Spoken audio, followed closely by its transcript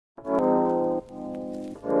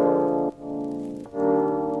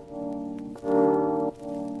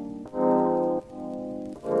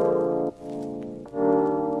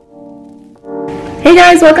Hey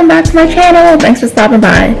guys, welcome back to my channel. Thanks for stopping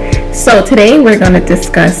by. So today we're going to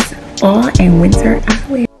discuss fall and winter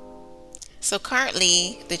outerwear. So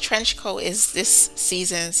currently the trench coat is this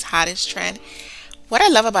season's hottest trend. What I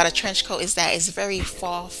love about a trench coat is that it's very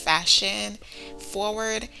fall fashion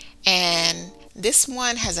forward, and this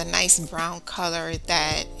one has a nice brown color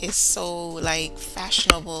that is so like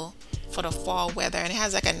fashionable for the fall weather, and it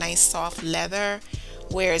has like a nice soft leather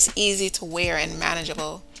where it's easy to wear and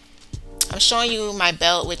manageable. I'm showing you my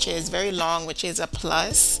belt, which is very long, which is a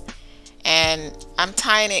plus, and I'm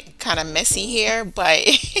tying it kind of messy here, but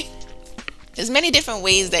there's many different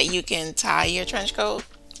ways that you can tie your trench coat.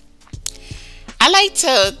 I like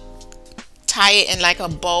to tie it in like a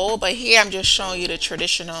bow, but here I'm just showing you the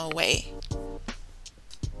traditional way.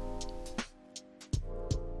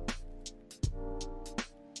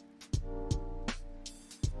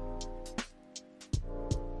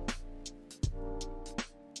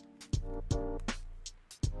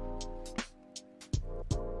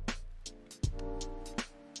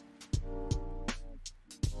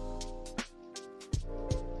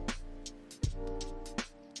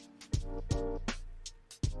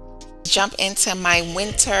 Jump into my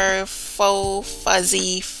winter faux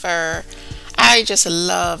fuzzy fur. I just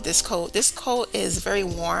love this coat. This coat is very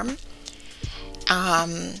warm.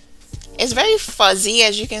 It's very fuzzy,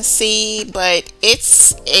 as you can see, but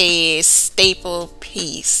it's a staple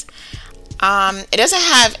piece. It doesn't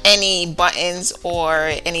have any buttons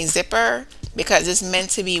or any zipper because it's meant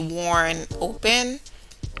to be worn open.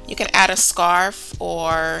 You can add a scarf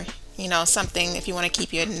or something if you want to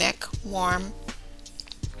keep your neck warm.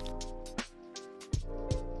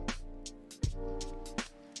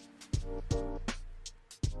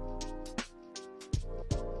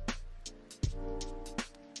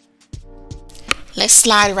 Let's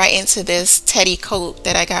slide right into this teddy coat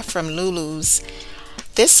that I got from Lulu's.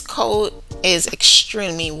 This coat is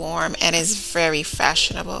extremely warm and is very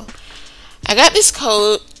fashionable. I got this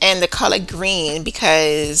coat in the color green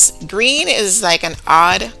because green is like an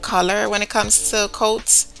odd color when it comes to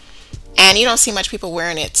coats, and you don't see much people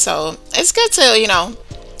wearing it. So it's good to,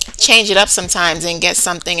 change it up sometimes and get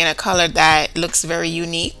something in a color that looks very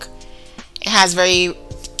unique. It has very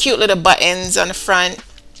cute little buttons on the front.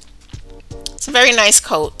 It's a very nice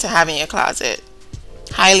coat to have in your closet.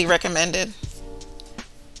 Highly recommended.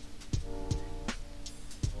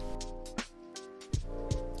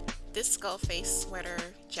 This skull face sweater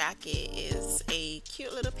jacket is a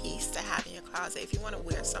cute little piece to have in your closet if you want to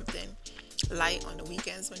wear something light on the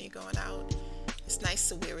weekends when you're going out. It's nice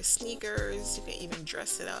to wear with sneakers. You can even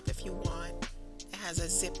dress it up if you want. It has a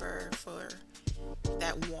zipper for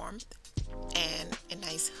that warmth and a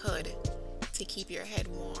nice hood to keep your head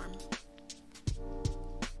warm.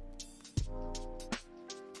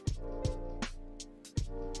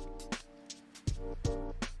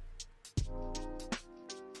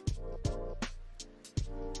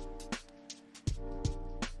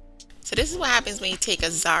 So this is what happens when you take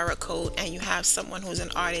a Zara coat and you have someone who's an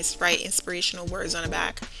artist write inspirational words on the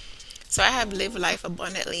back. So I have "Live Life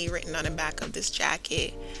Abundantly" written on the back of this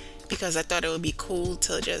jacket because I thought it would be cool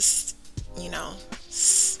to just,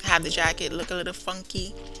 have the jacket look a little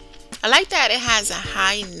funky. I like that it has a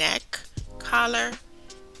high neck collar,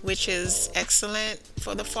 which is excellent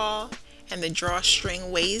for the fall, and the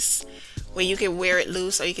drawstring waist where you can wear it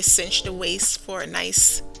loose or you can cinch the waist for a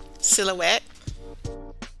nice silhouette.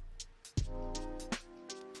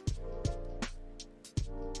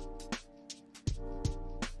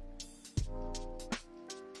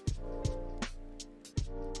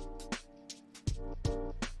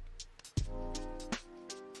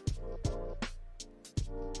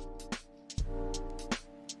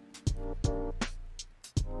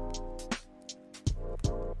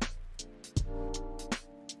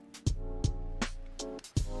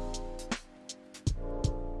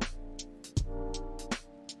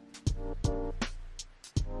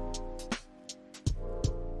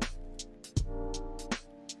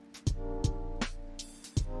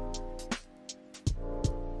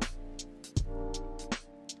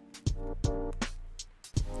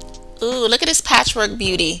 Ooh, look at this patchwork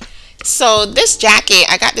beauty. So this jacket,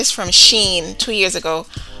 I got this from Shein 2 years ago.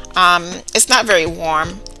 It's not very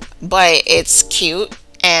warm, but it's cute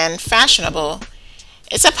and fashionable.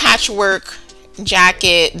 It's a patchwork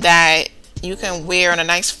jacket that you can wear on a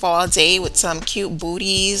nice fall day with some cute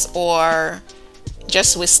booties or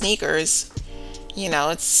just with sneakers.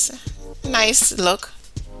 It's a nice look.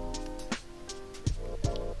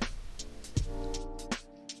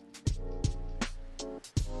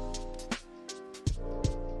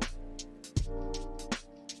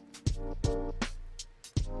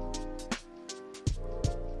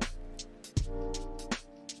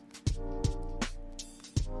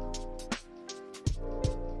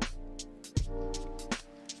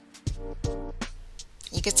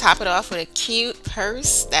 You could top it off with a cute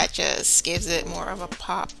purse that just gives it more of a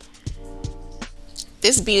pop.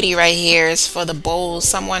 This beauty right here is for the bold,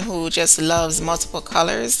 someone who just loves multiple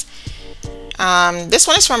colors. This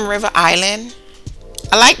one is from River Island.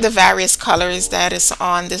 I like the various colors that is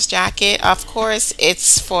on this jacket. Of course,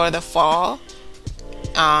 it's for the fall.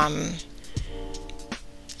 I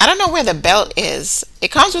don't know where the belt is.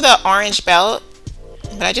 It comes with an orange belt,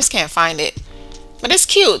 but I just can't find it. But it's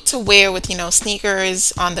cute to wear with, you know,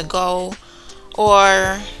 sneakers on the go,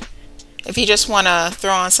 or if you just want to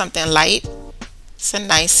throw on something light. It's a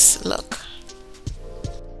nice look.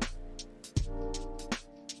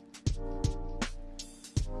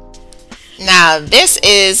 Now this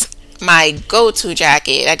is my go-to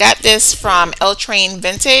jacket. I got this from L Train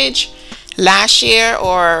Vintage last year,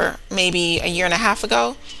 or maybe a year and a half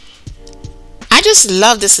ago. I just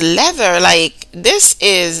love this leather. Like, this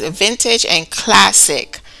is vintage and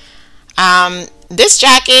classic. This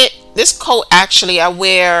jacket, this coat actually I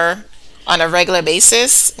wear on a regular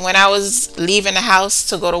basis. When I was leaving the house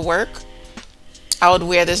to go to work, I would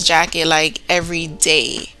wear this jacket like every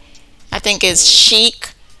day. I think it's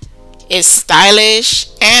chic, it's stylish,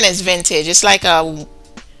 and it's vintage. It's like a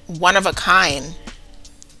one of a kind.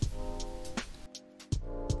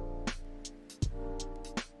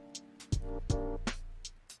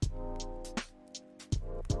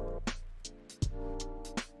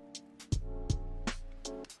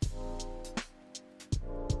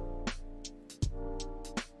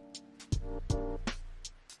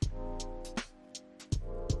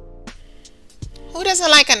 Who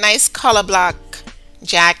doesn't like a nice color block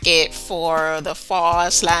jacket for the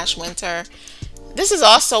fall slash winter? This is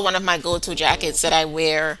also one of my go-to jackets that I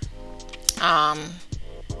wear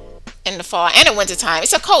in the fall and the winter time.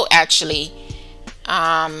 It's a coat actually.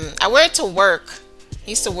 I wear it to work. I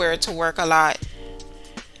used to wear it to work a lot.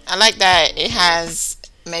 I like that it has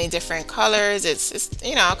many different colors. It's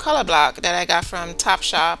you know, a color block that I got from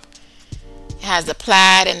Topshop. It has the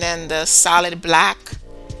plaid and then the solid black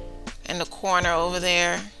in the corner over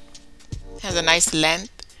there. It has a nice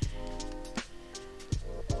length.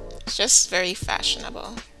 It's just very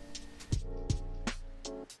fashionable.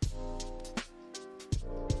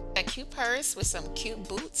 A cute purse with some cute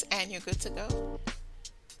boots and you're good to go.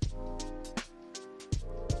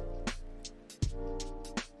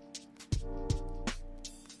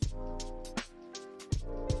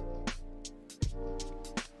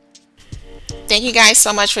 Thank you guys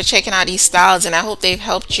so much for checking out these styles, and I hope they've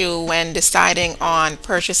helped you when deciding on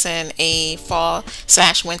purchasing a fall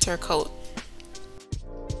slash winter coat.